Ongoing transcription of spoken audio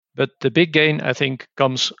But the big gain, I think,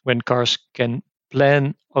 comes when cars can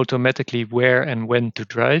plan automatically where and when to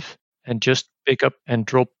drive and just pick up and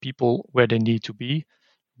drop people where they need to be,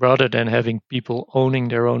 rather than having people owning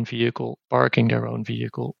their own vehicle, parking their own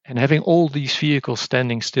vehicle, and having all these vehicles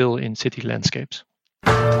standing still in city landscapes.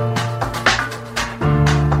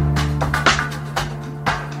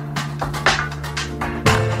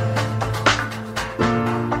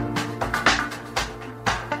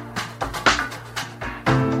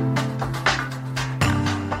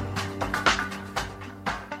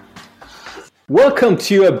 Welcome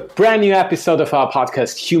to a brand new episode of our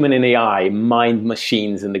podcast, Human in AI, Mind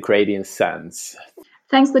Machines in the Gradient Sense.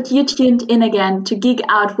 Thanks that you tuned in again to geek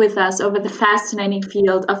out with us over the fascinating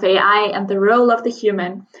field of AI and the role of the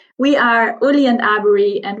human. We are Uli and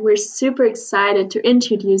Aburi, and we're super excited to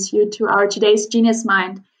introduce you to our today's genius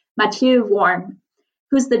mind, Matthieu Worm,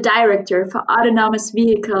 who's the director for autonomous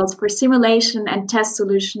vehicles for simulation and test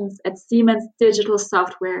solutions at Siemens Digital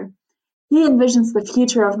Software. He envisions the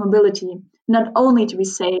future of mobility, not only to be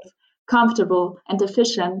safe, comfortable, and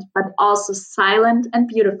efficient, but also silent and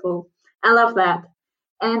beautiful. I love that.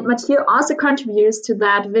 And Matthieu also contributes to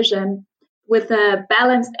that vision with a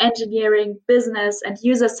balanced engineering, business, and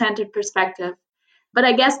user-centered perspective. But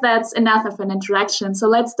I guess that's enough of an introduction, so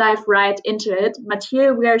let's dive right into it.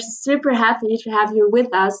 Matthieu, we are super happy to have you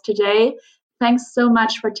with us today. Thanks so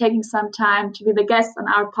much for taking some time to be the guest on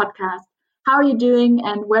our podcast. How are you doing,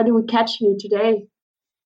 and where do we catch you today?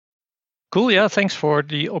 Cool, yeah, thanks for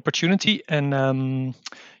the opportunity. And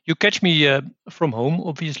you catch me from home,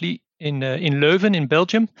 obviously, in Leuven, in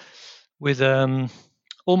Belgium, with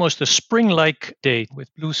almost a spring-like day with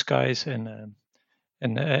blue skies and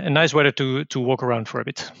nice weather to walk around for a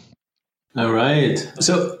bit. All right.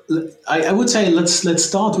 So I would say let's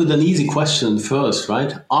start with an easy question first,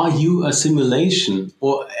 right? Are you a simulation,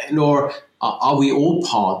 or are we all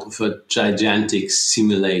part of a gigantic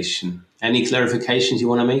simulation? Any clarifications you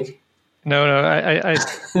want to make? No.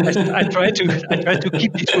 I try to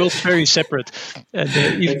keep these worlds very separate. And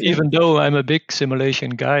even though I'm a big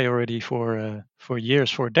simulation guy already for years,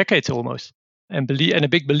 for decades almost, and a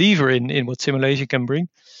big believer in what simulation can bring,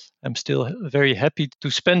 I'm still very happy to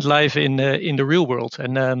spend life in the real world.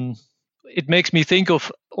 And it makes me think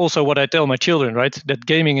of also what I tell my children, right? That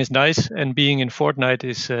gaming is nice and being in Fortnite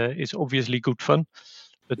is obviously good fun.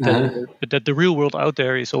 But that the real world out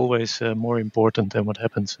there is always more important than what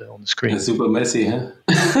happens on the screen. It's super messy, huh?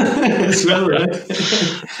 As well, right?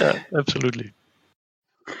 Yeah, absolutely.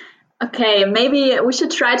 Okay, maybe we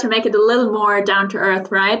should try to make it a little more down to earth,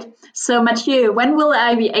 right? So, Matthieu, when will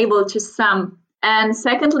I be able to sum? And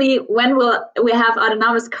secondly, when will we have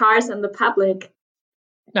autonomous cars in the public?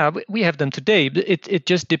 Now, we have them today. It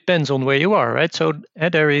just depends on where you are, right? So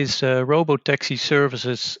there is robo-taxi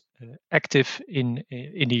services active in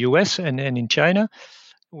the US and in China,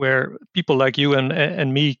 where people like you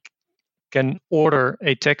and me can order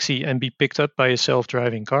a taxi and be picked up by a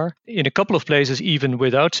self-driving car. In a couple of places, even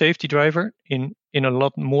without safety driver. In a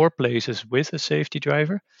lot more places with a safety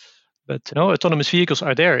driver. But no, autonomous vehicles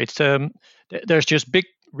are there. There's just big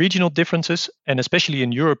regional differences, and especially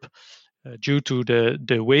in Europe, due to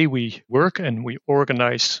the way we work and we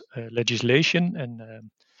organize legislation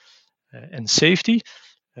and safety.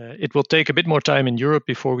 It will take a bit more time in Europe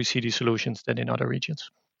before we see these solutions than in other regions.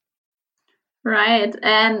 Right.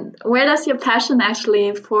 And where does your passion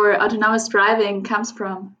actually for autonomous driving comes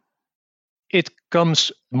from? It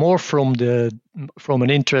comes more from an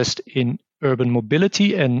interest in urban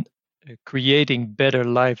mobility and creating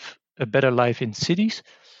a better life in cities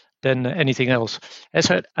than anything else.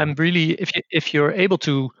 I'm really, if you're able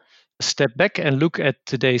to step back and look at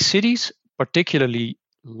today's cities, particularly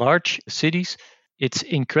large cities, it's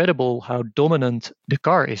incredible how dominant the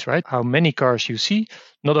car is, right? How many cars you see,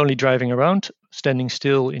 not only driving around, standing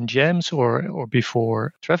still in jams or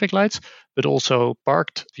before traffic lights, but also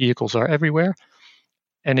parked vehicles are everywhere.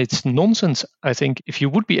 And it's nonsense, I think, if you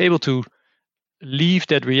would be able to leave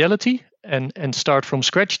that reality and start from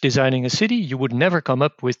scratch designing a city, you would never come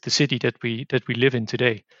up with the city that we live in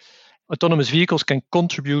today. Autonomous vehicles can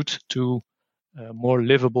contribute to more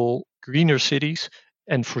livable, greener cities,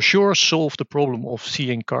 and for sure solve the problem of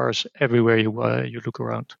seeing cars everywhere you look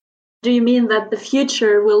around. Do you mean that the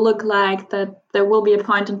future will look like that there will be a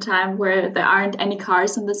point in time where there aren't any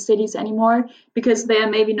cars in the cities anymore because they are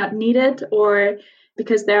maybe not needed, or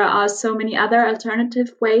because there are so many other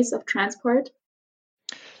alternative ways of transport?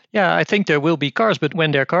 Yeah, I think there will be cars, but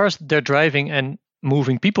when they're cars, they're driving and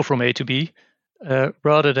moving people from A to B,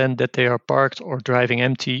 rather than that they are parked or driving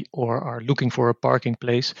empty or are looking for a parking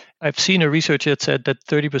place. I've seen a research that said that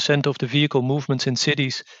 30% of the vehicle movements in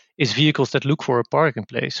cities is vehicles that look for a parking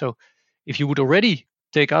place. So if you would already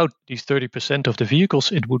take out these 30% of the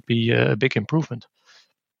vehicles, it would be a big improvement.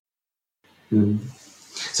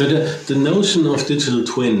 So the notion of digital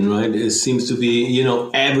twin, right, seems to be,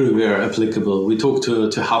 everywhere applicable. We talk to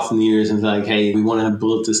Hafniers and like, hey, we want to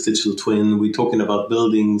build this digital twin. We're talking about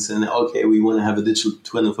buildings and, okay, we want to have a digital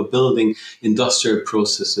twin of a building, industrial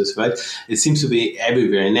processes, right? It seems to be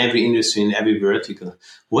everywhere, in every industry, in every vertical.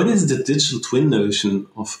 What is the digital twin notion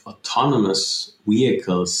of autonomous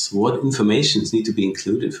vehicles? What informations need to be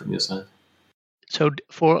included from your side? So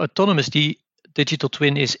for autonomous, the digital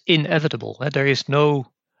twin is inevitable. There is no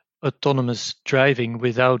autonomous driving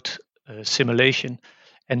without simulation.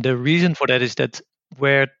 And the reason for that is that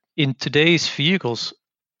where in today's vehicles,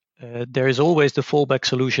 there is always the fallback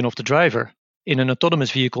solution of the driver. In an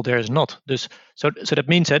autonomous vehicle, there is not. So that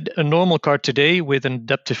means that a normal car today with an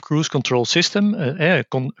adaptive cruise control system,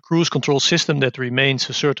 cruise control system that remains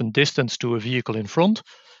a certain distance to a vehicle in front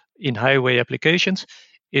in highway applications,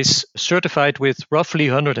 is certified with roughly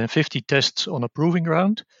 150 tests on a proving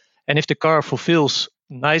ground. And if the car fulfills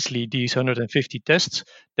nicely these 150 tests,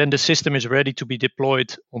 then the system is ready to be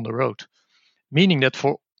deployed on the road. Meaning that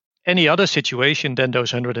for any other situation than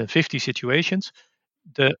those 150 situations,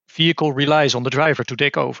 the vehicle relies on the driver to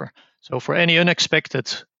take over. So for any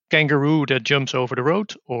unexpected kangaroo that jumps over the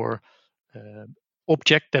road or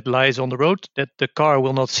object that lies on the road that the car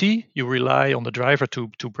will not see, you rely on the driver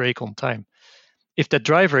to brake on time. If that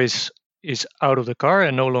driver is out of the car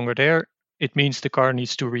and no longer there, it means the car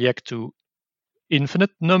needs to react to infinite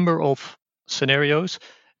number of scenarios,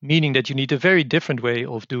 meaning that you need a very different way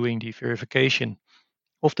of doing the verification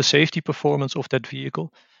of the safety performance of that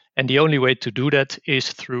vehicle. And the only way to do that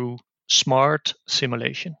is through smart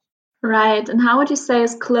simulation. Right. And how would you say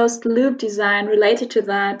is closed loop design related to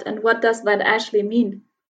that? And what does that actually mean?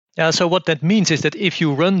 Yeah, so what that means is that if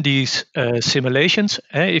you run these simulations,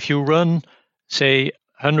 if you run, say,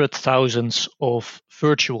 100,000 of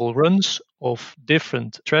virtual runs of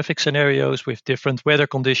different traffic scenarios with different weather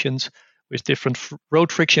conditions, with different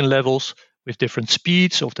road friction levels, with different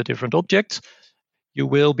speeds of the different objects, you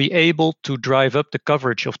will be able to drive up the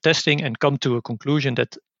coverage of testing and come to a conclusion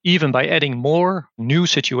that even by adding more new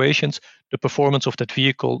situations, the performance of that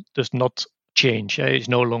vehicle does not change, is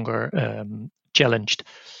no longer challenged.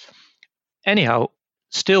 Anyhow,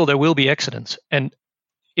 still there will be accidents. And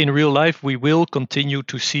in real life, we will continue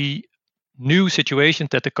to see new situations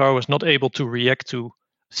that the car was not able to react to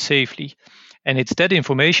safely. And it's that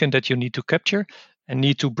information that you need to capture and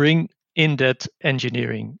need to bring in that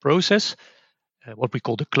engineering process, what we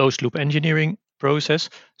call the closed loop engineering process,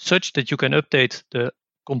 such that you can update the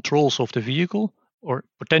controls of the vehicle or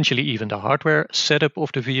potentially even the hardware setup of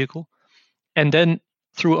the vehicle. And then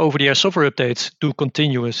through over-the-air software updates, do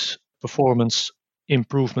continuous performance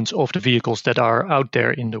improvements of the vehicles that are out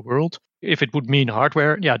there in the world. If it would mean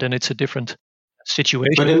hardware, then it's a different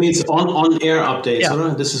situation. But it means on-air updates,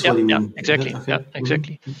 right? This is what you mean. Yeah, exactly. Okay. Yeah,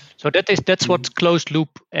 exactly. So that's what closed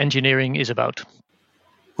loop engineering is about.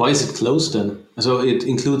 Why is it closed then? So it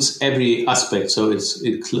includes every aspect. So it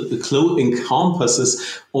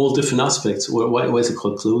encompasses all different aspects. Why is it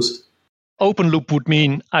called closed? Open loop would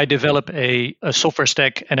mean I develop a software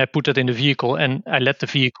stack and I put it in the vehicle and I let the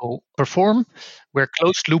vehicle perform. Where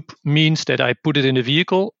closed loop means that I put it in the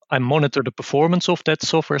vehicle, I monitor the performance of that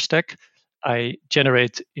software stack, I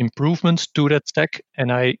generate improvements to that stack,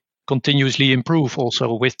 and I continuously improve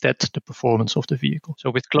also with that the performance of the vehicle. So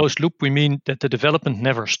with closed loop, we mean that the development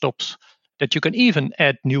never stops, that you can even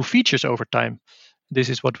add new features over time. This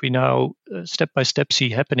is what we now step by step see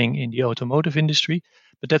happening in the automotive industry.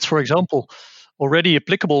 But that's, for example, already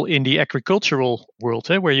applicable in the agricultural world,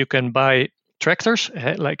 where you can buy tractors,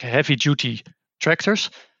 like heavy-duty tractors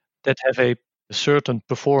that have a certain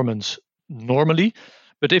performance normally.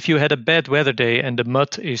 But if you had a bad weather day and the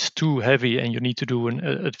mud is too heavy and you need to do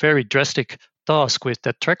a very drastic task with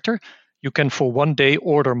that tractor, you can for one day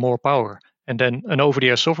order more power. And then an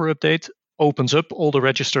over-the-air software update opens up all the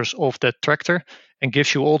registers of that tractor and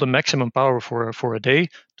gives you all the maximum power for a day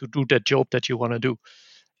to do that job that you want to do.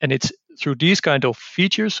 And it's through these kind of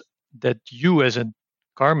features that you as a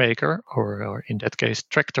car maker, or in that case,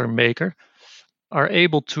 tractor maker, are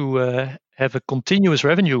able to have a continuous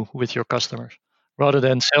revenue with your customers, rather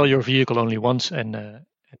than sell your vehicle only once and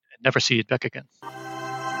never see it back again.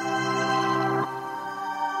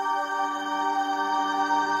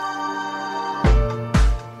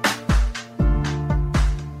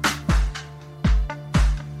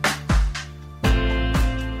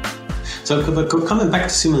 So coming back to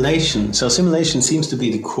simulation, so simulation seems to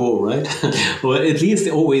be the core, right? Or at least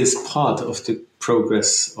always part of the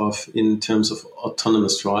progress in terms of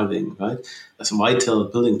autonomous driving, right? As a vital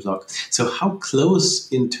building block. So how close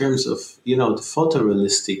in terms of, the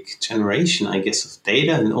photorealistic generation, I guess, of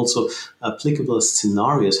data and also applicable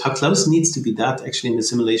scenarios, how close needs to be that actually in the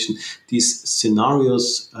simulation, these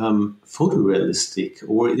scenarios photorealistic,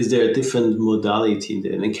 or is there a different modality in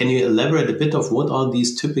there? And can you elaborate a bit of what are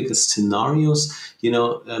these typical scenarios,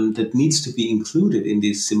 that needs to be included in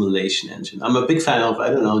this simulation engine? I'm a big fan of,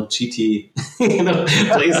 GT,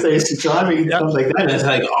 PlayStation driving and stuff like that. And it's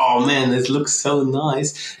like, oh man, this looks so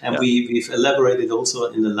nice. And we've elaborated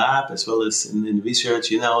also in the lab as well as in research,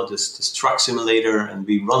 this truck simulator, and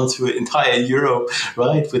we run through entire Europe,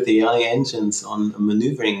 right, with the AI engines on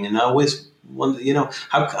maneuvering. And I always wonder,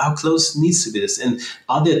 how close needs to be this? And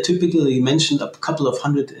are there typically, you mentioned a couple of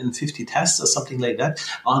 150 tests or something like that?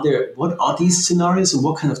 What are these scenarios and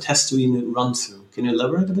what kind of tests do we run through? Can you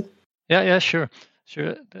elaborate a bit? Yeah, sure.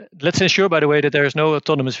 Let's ensure, by the way, that there's no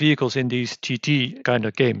autonomous vehicles in these GT kind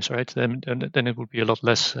of games, right? Then it would be a lot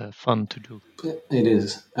less fun to do. It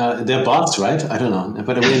is. They're bots, right? I don't know,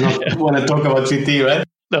 but we not want to talk about GT, right?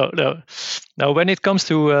 No. Now, when it comes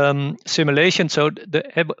to simulation, so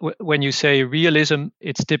when you say realism,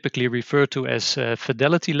 it's typically referred to as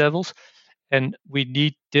fidelity levels, and we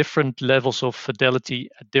need different levels of fidelity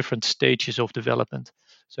at different stages of development.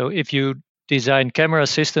 So if you design camera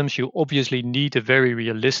systems, you obviously need a very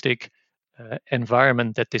realistic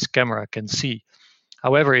environment that this camera can see.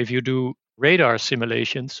 However, if you do radar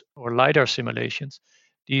simulations or LiDAR simulations,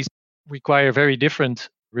 these require very different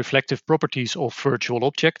reflective properties of virtual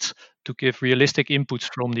objects to give realistic inputs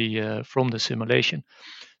from the simulation.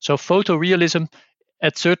 So photorealism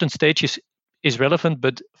at certain stages is relevant,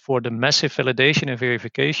 but for the massive validation and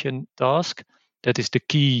verification task, that is the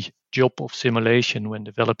key job of simulation when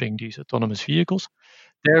developing these autonomous vehicles.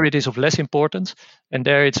 There it is of less importance, and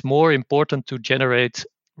there it's more important to generate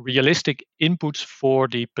realistic inputs for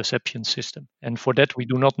the perception system. And for that, we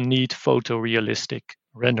do not need photorealistic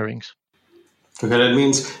renderings. Okay, that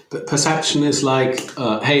means perception is like,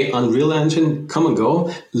 hey, Unreal Engine, come and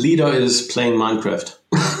go. LiDAR is playing Minecraft.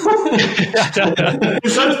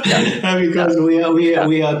 Because we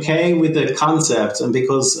are okay with the concept, and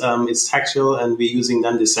because it's textual, and we're using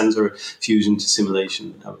then the sensor fusion to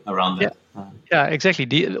simulation around that. Yeah, exactly.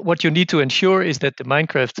 What you need to ensure is that the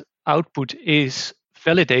Minecraft output is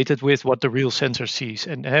validated with what the real sensor sees,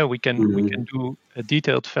 and we can do a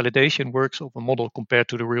detailed validation works of a model compared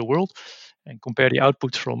to the real world, and compare the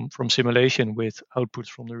outputs from simulation with outputs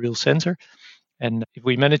from the real sensor. And if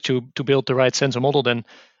we manage to build the right sensor model, then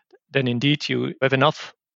indeed you have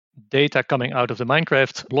enough data coming out of the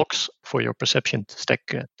Minecraft blocks for your perception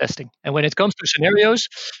stack testing. And when it comes to scenarios,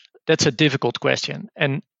 that's a difficult question.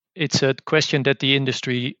 And it's a question that the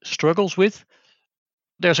industry struggles with.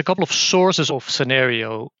 There's a couple of sources of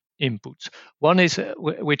scenario inputs. One is,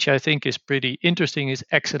 which I think is pretty interesting, is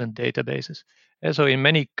accident databases. And so in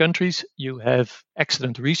many countries, you have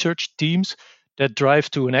accident research teams that drive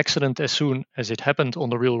to an accident as soon as it happened on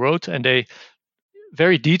the real road, and they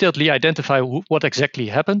very detailedly identify what exactly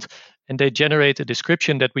happened, and they generate a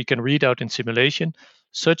description that we can read out in simulation,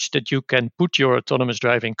 such that you can put your autonomous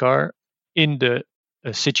driving car in the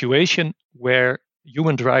situation where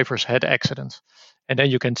human drivers had accidents. And then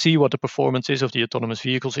you can see what the performance is of the autonomous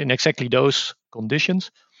vehicles in exactly those conditions.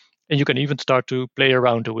 And you can even start to play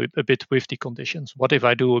around a bit with the conditions. What if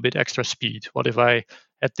I do a bit extra speed? What if I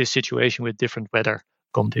had this situation with different weather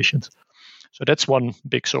conditions? So that's one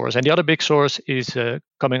big source. And the other big source is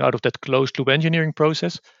coming out of that closed loop engineering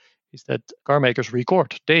process, is that car makers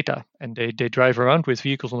record data, and they drive around with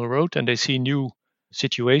vehicles on the road, and they see new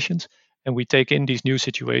situations. And we take in these new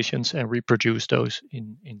situations and reproduce those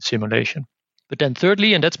in simulation. But then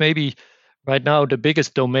thirdly, and that's maybe right now the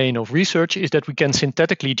biggest domain of research, is that we can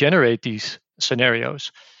synthetically generate these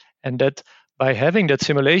scenarios. And that by having that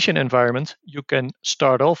simulation environment, you can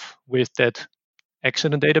start off with that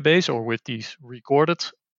accident database or with these recorded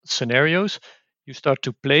scenarios. You start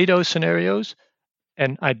to play those scenarios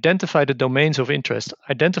and identify the domains of interest,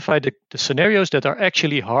 identify the scenarios that are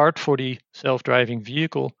actually hard for the self-driving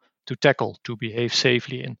vehicle to tackle, to behave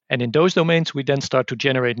safely in. And in those domains, we then start to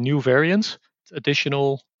generate new variants,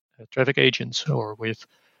 additional traffic agents, or with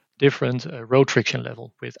different road friction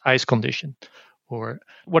level, with ice condition, or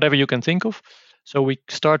whatever you can think of. So we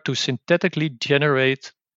start to synthetically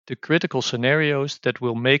generate the critical scenarios that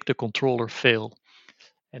will make the controller fail.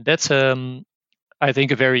 And that's, I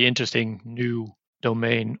think, a very interesting new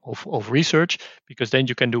domain of research, because then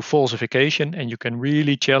you can do falsification and you can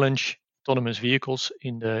really challenge autonomous vehicles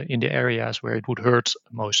in the areas where it would hurt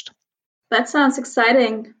most. That sounds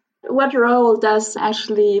exciting. What role does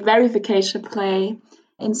actually verification play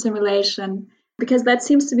in simulation? Because that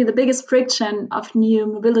seems to be the biggest friction of new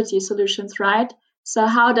mobility solutions, right? So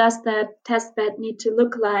how does that test bed need to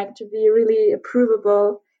look like to be really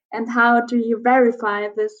approvable? And how do you verify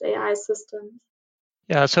this AI system?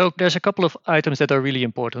 Yeah, so there's a couple of items that are really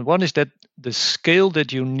important. One is that the scale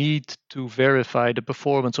that you need to verify the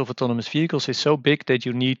performance of autonomous vehicles is so big that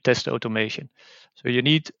you need test automation. So you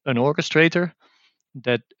need an orchestrator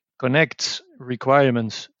that connects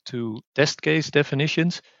requirements to test case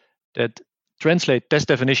definitions, that translate test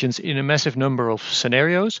definitions in a massive number of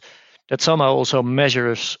scenarios, that somehow also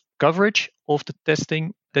measures coverage of the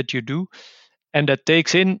testing that you do, and that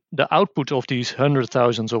takes in the output of these hundred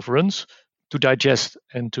thousands of runs to digest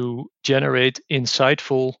and to generate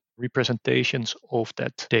insightful representations of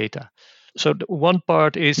that data. So one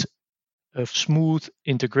part is a smooth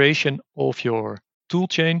integration of your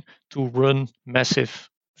toolchain to run massive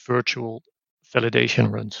virtual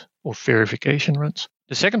validation runs or verification runs.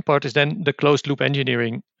 The second part is then the closed loop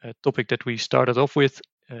engineering topic that we started off with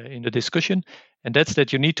in the discussion, and that's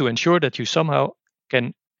that you need to ensure that you somehow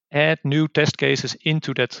can add new test cases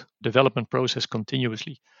into that development process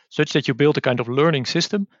continuously, such that you build a kind of learning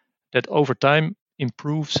system that over time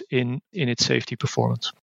improves in its safety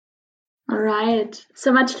performance. All right.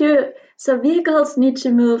 So Matthieu, so vehicles need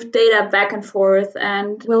to move data back and forth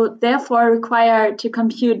and will therefore require to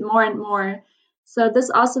compute more and more. So this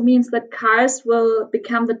also means that cars will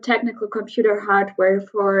become the technical computer hardware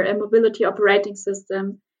for a mobility operating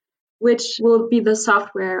system, which will be the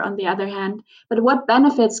software on the other hand. But what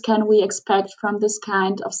benefits can we expect from this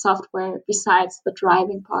kind of software besides the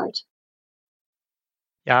driving part?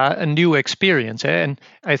 Yeah, a new experience. And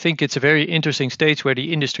I think it's a very interesting stage where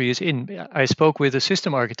the industry is in. I spoke with a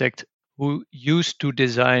system architect who used to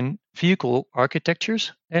design vehicle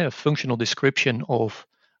architectures, a functional description of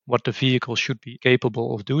what the vehicle should be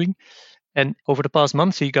capable of doing. And over the past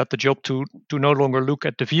months, he got the job to no longer look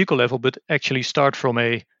at the vehicle level, but actually start from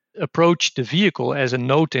approach the vehicle as a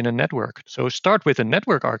node in a network. So start with a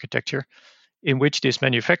network architecture in which this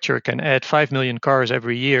manufacturer can add 5 million cars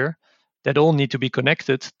every year that all need to be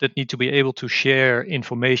connected, that need to be able to share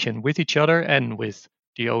information with each other and with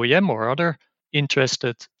the OEM or other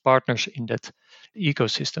interested partners in that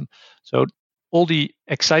ecosystem. So all the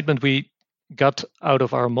excitement we got out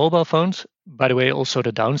of our mobile phones, by the way, also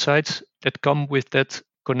the downsides that come with that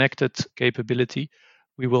connected capability,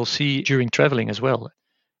 we will see during traveling as well,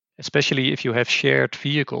 especially if you have shared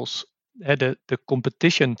vehicles. The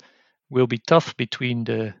competition will be tough between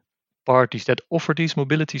the parties that offer these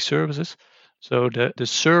mobility services. So the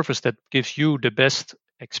service that gives you the best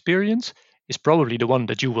experience is probably the one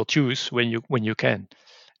that you will choose when you can.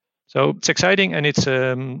 So it's exciting, and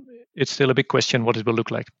it's still a big question what it will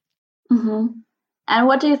look like. Mm-hmm. And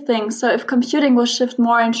what do you think? So if computing will shift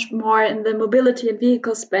more and more in the mobility and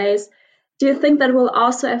vehicle space, do you think that will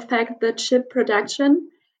also affect the chip production?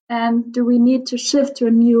 And do we need to shift to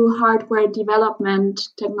a new hardware development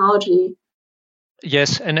technology?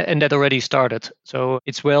 Yes, and that already started. So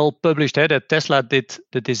it's well published that Tesla did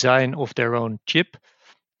the design of their own chip.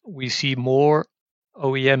 We see more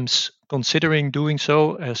OEMs considering doing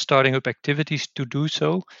so, starting up activities to do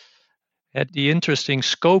so. The interesting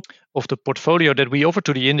scope of the portfolio that we offer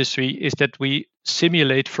to the industry is that we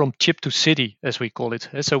simulate from chip to city, as we call it.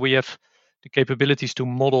 So we have the capabilities to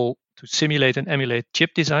model, to simulate and emulate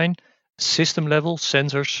chip design, system level,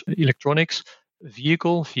 sensors, electronics,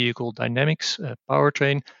 vehicle dynamics,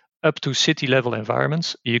 powertrain, up to city level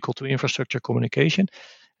environments, vehicle to infrastructure communication.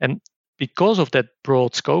 And because of that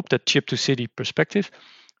broad scope, that chip to city perspective,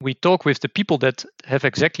 we talk with the people that have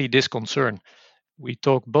exactly this concern. We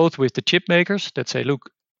talk both with the chip makers that say, look,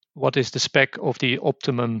 what is the spec of the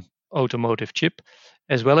optimum automotive chip,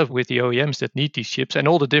 as well as with the OEMs that need these chips and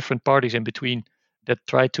all the different parties in between that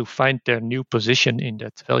try to find their new position in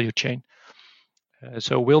that value chain.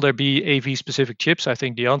 So will there be AV specific chips? I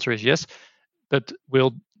think the answer is yes. But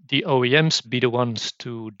will the OEMs be the ones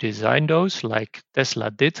to design those like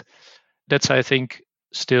Tesla did? That's, I think,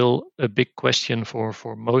 still a big question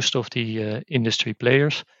for most of the industry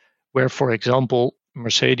players, where, for example,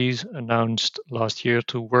 Mercedes announced last year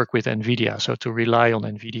to work with NVIDIA, so to rely on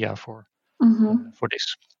NVIDIA for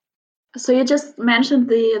this. So you just mentioned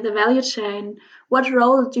the value chain. What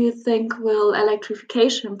role do you think will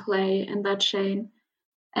electrification play in that chain?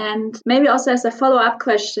 And maybe also as a follow-up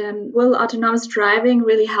question, will autonomous driving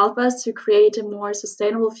really help us to create a more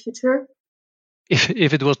sustainable future?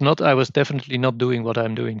 If it was not, I was definitely not doing what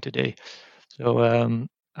I'm doing today. So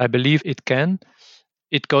I believe it can.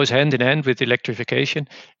 It goes hand in hand with electrification,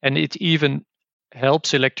 and it even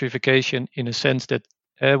helps electrification in a sense that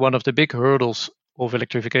one of the big hurdles of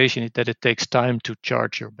electrification is that it takes time to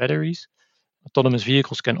charge your batteries. Autonomous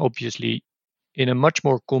vehicles can obviously, in a much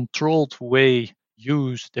more controlled way,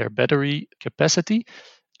 use their battery capacity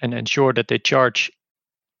and ensure that they charge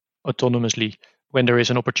autonomously when there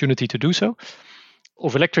is an opportunity to do so.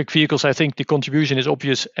 Of electric vehicles, I think the contribution is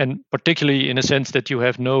obvious, and particularly in a sense that you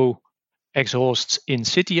have no exhausts in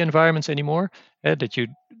city environments anymore, that you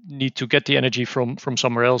need to get the energy from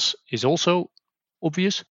somewhere else is also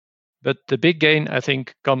obvious. But the big gain, I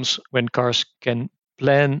think, comes when cars can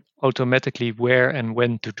plan automatically where and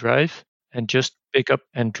when to drive and just pick up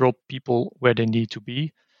and drop people where they need to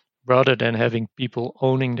be, rather than having people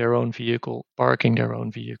owning their own vehicle, parking their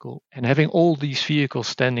own vehicle, and having all these vehicles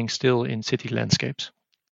standing still in city landscapes.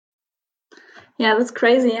 Yeah, that's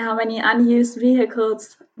crazy how many unused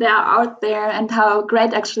vehicles there are out there and how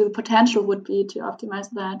great actually the potential would be to optimize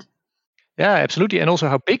that. Yeah, absolutely, and also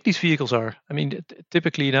how big these vehicles are. I mean,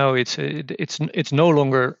 typically now it's no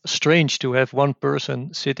longer strange to have one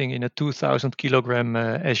person sitting in a 2,000 kilogram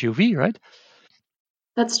SUV, right?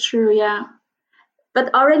 That's true, yeah.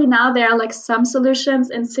 But already now there are like some solutions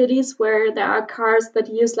in cities where there are cars that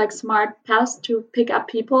use like smart paths to pick up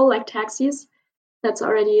people, like taxis. That's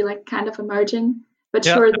already like kind of emerging. But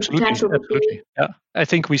Yeah, sure, the absolutely, potential would be. Yeah, I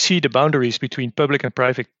think we see the boundaries between public and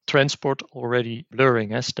private transport already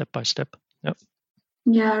blurring, step by step. Yeah.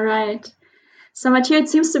 Yeah, right. So Matthieu, it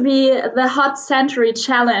seems to be the hot century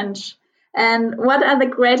challenge. And what are the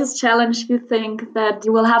greatest challenges you think that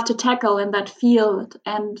you will have to tackle in that field?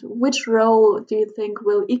 And which role do you think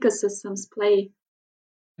will ecosystems play?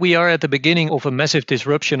 We are at the beginning of a massive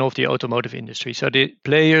disruption of the automotive industry. So the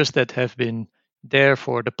players that have been there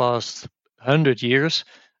for the past 100 years,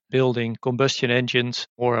 building combustion engines,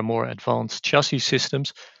 more and more advanced chassis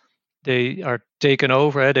systems, they are taken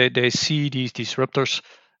over. They see these disruptors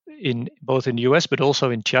in both in the US but also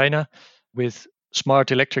in China, with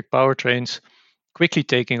smart electric powertrains quickly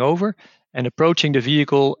taking over and approaching the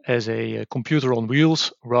vehicle as a computer on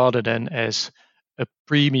wheels rather than as a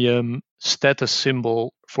premium status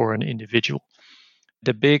symbol for an individual.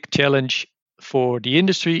 The big challenge for the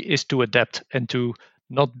industry is to adapt and to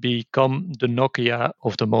not become the Nokia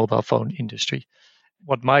of the mobile phone industry.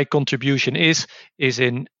 What my contribution is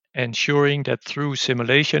in ensuring that through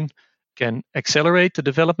simulation can accelerate the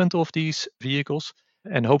development of these vehicles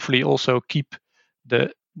and hopefully also keep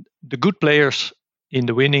the good players in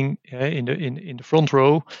the winning in the front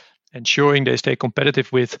row, ensuring they stay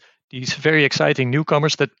competitive with these very exciting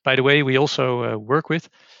newcomers that, by the way, we also work with.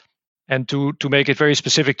 And to make it very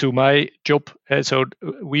specific to my job, so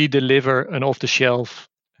we deliver an off-the-shelf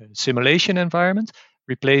simulation environment,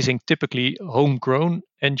 replacing typically homegrown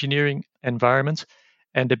engineering environments.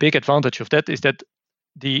 And the big advantage of that is that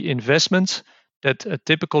the investments that a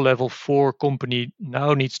typical level 4 company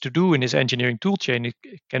now needs to do in its engineering toolchain,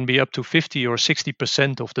 it can be up to 50 or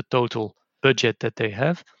 60% of the total budget that they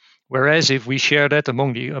have. Whereas if we share that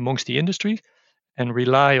amongst the industry and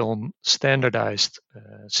rely on standardized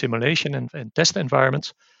simulation and test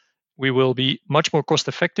environments, we will be much more cost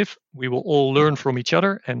effective. We will all learn from each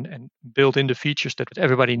other and build in the features that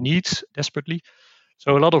everybody needs desperately.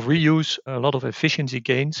 So a lot of reuse, a lot of efficiency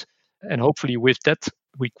gains, and hopefully with that,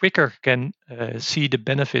 we quicker can see the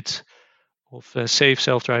benefits of safe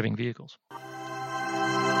self-driving vehicles.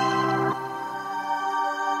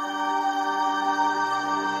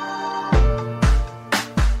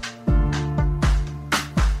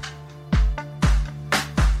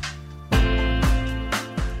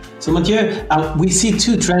 So Matthieu, we see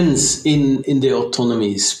two trends in the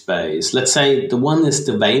autonomy space. Let's say the one is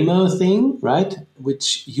the Waymo thing, right?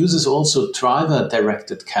 Which uses also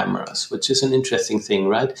driver-directed cameras, which is an interesting thing,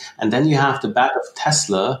 right? And then you have the back of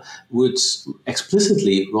Tesla, which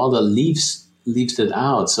explicitly rather leaves it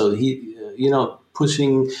out. So he,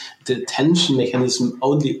 pushing the attention mechanism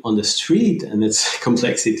only on the street and its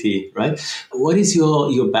complexity, right? What is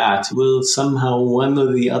your bet? Will somehow one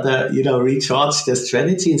or the other, recharge their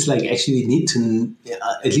strategy? It's like actually we need to,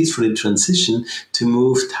 at least for the transition, to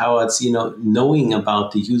move towards, knowing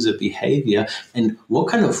about the user behavior and what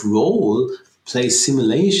kind of role plays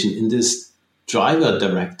simulation in this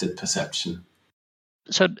driver-directed perception.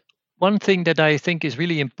 So one thing that I think is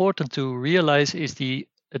really important to realize is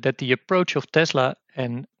that the approach of Tesla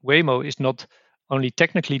and Waymo is not only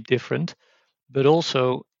technically different, but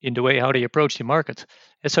also in the way how they approach the market.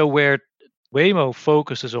 And so where Waymo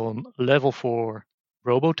focuses on level 4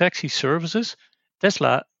 robotaxi services,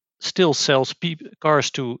 Tesla still sells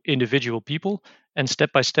cars to individual people and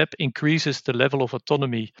step by step increases the level of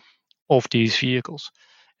autonomy of these vehicles.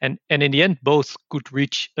 And in the end, both could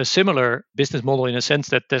reach a similar business model in a sense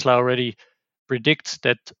that Tesla already predicts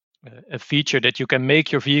that a feature that you can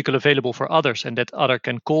make your vehicle available for others and that other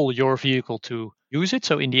can call your vehicle to use it.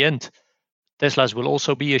 So in the end, Teslas will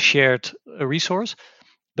also be a shared resource.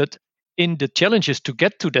 But in the challenges to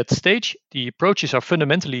get to that stage, the approaches are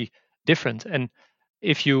fundamentally different. And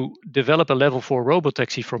if you develop a level 4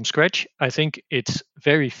 robotaxi from scratch, I think it's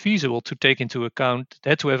very feasible to take into account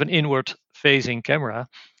that to have an inward facing camera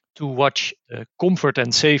to watch the comfort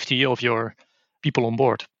and safety of your people on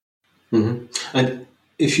board. Mm-hmm. And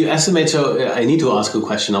if you estimate, so I need to ask a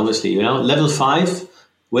question, obviously, level 5,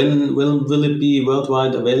 when will it be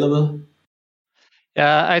worldwide available?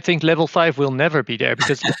 I think level 5 will never be there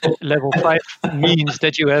because level 5 means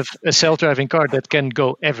that you have a self-driving car that can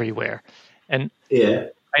go everywhere. And yeah.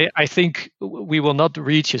 I think we will not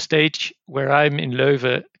reach a stage where I'm in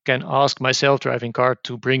Leuven can ask my self-driving car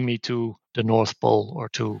to bring me to the North Pole or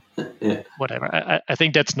to whatever. I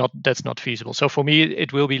think that's not feasible. So for me,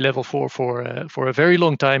 it will be level 4 for a very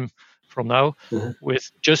long time from now, with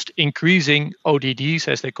just increasing ODDs,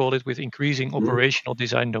 as they call it, with increasing operational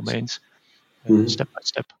design domains, step by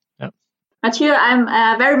step. Yeah. Matthieu,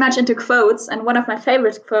 I'm very much into quotes, and one of my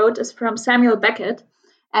favorite quotes is from Samuel Beckett,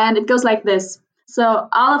 and it goes like this. So,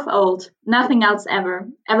 all of old, nothing else ever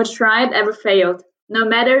tried, ever failed. No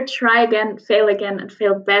matter, try again, and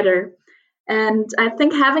fail better. And I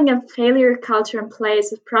think having a failure culture in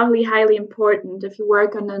place is probably highly important if you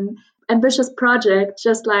work on an ambitious project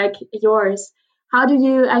just like yours. How do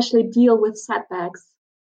you actually deal with setbacks?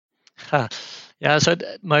 Yeah, so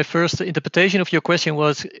my first interpretation of your question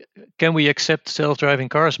was, can we accept self-driving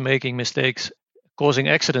cars making mistakes, causing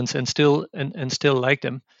accidents and still like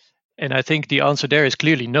them? And I think the answer there is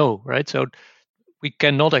clearly no, right? So we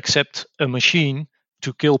cannot accept a machine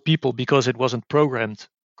to kill people because it wasn't programmed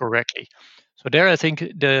correctly. So there, I think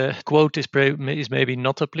the quote is maybe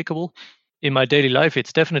not applicable. In my daily life,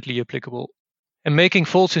 it's definitely applicable. And making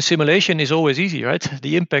faults in simulation is always easy, right?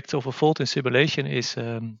 The impact of a fault in simulation is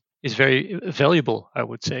very valuable, I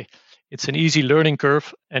would say. It's an easy learning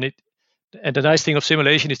curve, and the nice thing of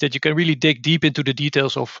simulation is that you can really dig deep into the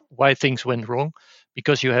details of why things went wrong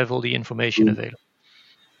because you have all the information available.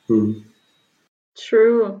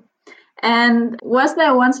 True. And was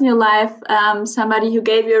there once in your life somebody who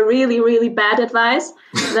gave you a really, really bad advice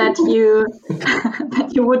that you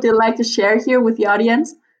that you would like to share here with the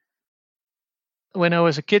audience? When I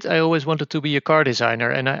was a kid, I always wanted to be a car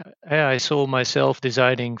designer, and I saw myself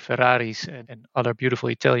designing Ferraris and other beautiful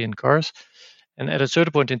Italian cars. And at a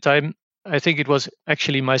certain point in time, I think it was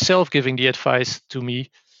actually myself giving the advice to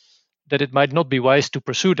me that it might not be wise to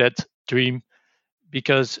pursue that dream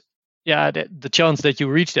because, the chance that you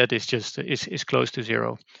reach that is close to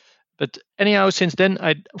zero. But anyhow, since then,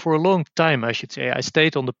 for a long time, I should say, I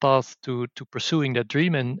stayed on the path to pursuing that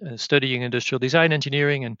dream and studying industrial design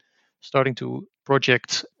engineering and starting to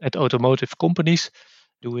projects at automotive companies,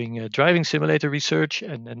 doing driving simulator research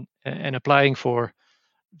and applying for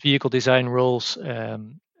vehicle design roles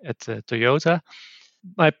at Toyota.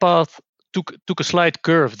 My path took a slight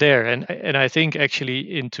curve there, and I think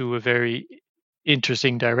actually into a very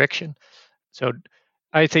interesting direction. So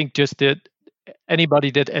I think just that anybody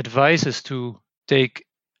that advises to take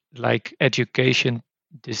like education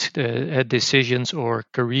decisions or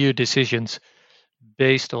career decisions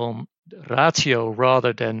based on ratio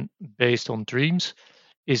rather than based on dreams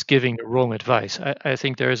is giving the wrong advice. I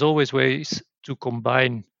think there is always ways to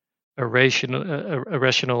combine a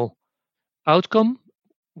rational outcome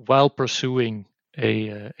while pursuing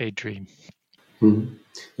a dream.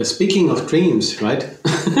 Speaking of dreams, right?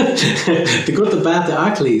 The good, the bad, the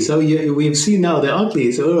ugly. So we've seen now the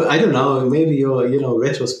ugly. So I don't know, maybe you're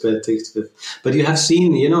retrospective, but you have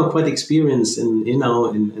seen quite experience in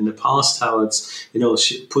the past how it's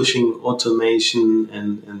pushing automation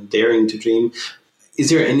and daring to dream. Is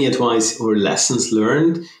there any advice or lessons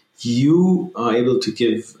learned you are able to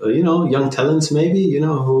give young talents maybe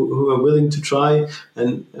who are willing to try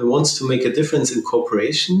and wants to make a difference in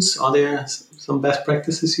corporations? Are there some best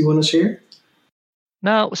practices you want to share?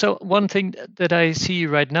 Now, so one thing that I see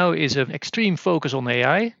right now is an extreme focus on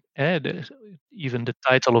AI. Even the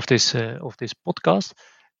title of this podcast.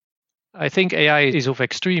 I think AI is of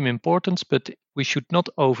extreme importance, but we should not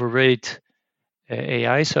overrate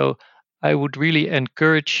AI. So I would really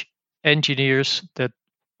encourage engineers that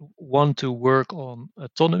want to work on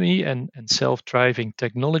autonomy and self-driving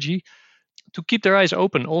technology to keep their eyes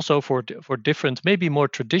open also for different, maybe more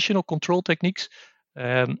traditional control techniques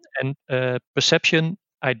and perception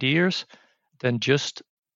ideas than just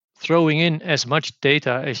throwing in as much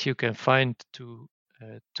data as you can find to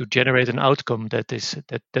generate an outcome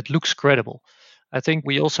that looks credible. I think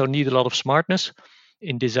we also need a lot of smartness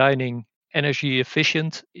in designing energy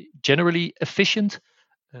efficient, generally efficient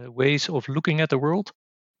ways of looking at the world.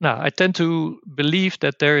 Now, I tend to believe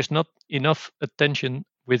that there is not enough attention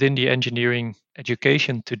within the engineering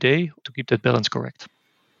education today to keep that balance correct.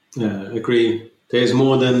 Yeah, agree. There's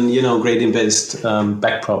more than, gradient-based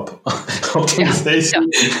backprop optimization.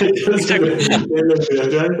 Yeah, exactly.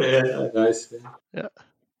 Nice. Yeah.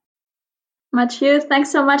 Matthieu,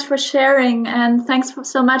 thanks so much for sharing, and thanks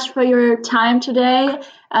so much for your time today.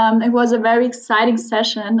 It was a very exciting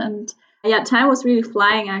session, and yeah, time was really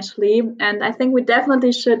flying actually, and I think we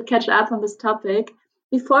definitely should catch up on this topic.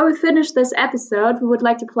 Before we finish this episode, we would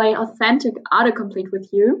like to play authentic autocomplete with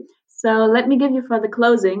you. So let me give you for the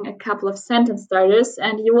closing a couple of sentence starters,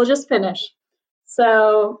 and you will just finish.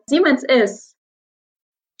 So Siemens is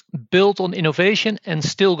built on innovation and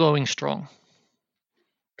still going strong.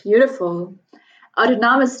 Beautiful.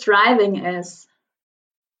 Autonomous driving is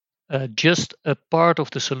just a part of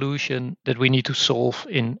the solution that we need to solve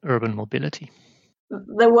in urban mobility.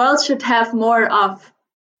 The world should have more of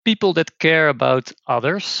people that care about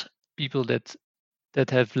others, people that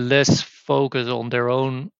have less focus on their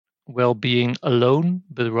own well-being alone,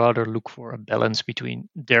 but rather look for a balance between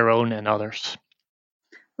their own and others.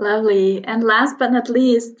 Lovely. And last but not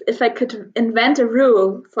least, if I could invent a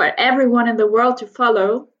rule for everyone in the world to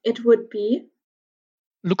follow, it would be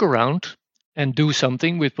look around and do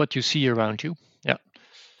something with what you see around you. Yeah.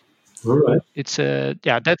 All right. It's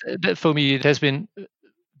that for me it has been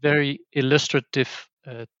very illustrative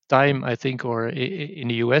time, I think, or in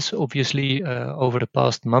the US, obviously, over the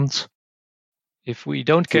past months. If we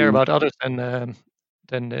don't care about others, then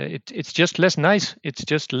it's just less nice. It's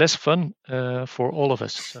just less fun for all of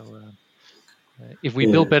us. So if we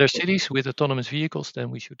build better cities with autonomous vehicles, then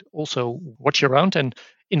we should also watch around and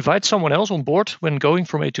invite someone else on board when going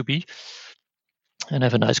from A to B and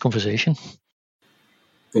have a nice conversation.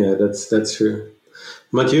 Yeah, that's true.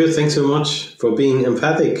 Matthieu, thanks so much for being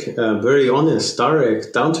emphatic, very honest,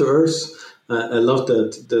 direct, down to earth. I love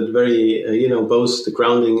that very, both the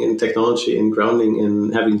grounding in technology and grounding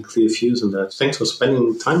in having clear views on that. Thanks for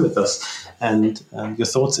spending time with us and your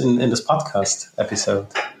thoughts in this podcast episode.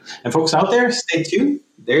 And folks out there, stay tuned.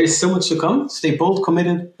 There is so much to come. Stay bold,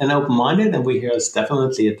 committed, and open-minded. And we hear us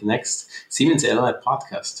definitely at the next Siemens AI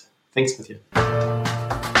podcast. Thanks, Matthieu.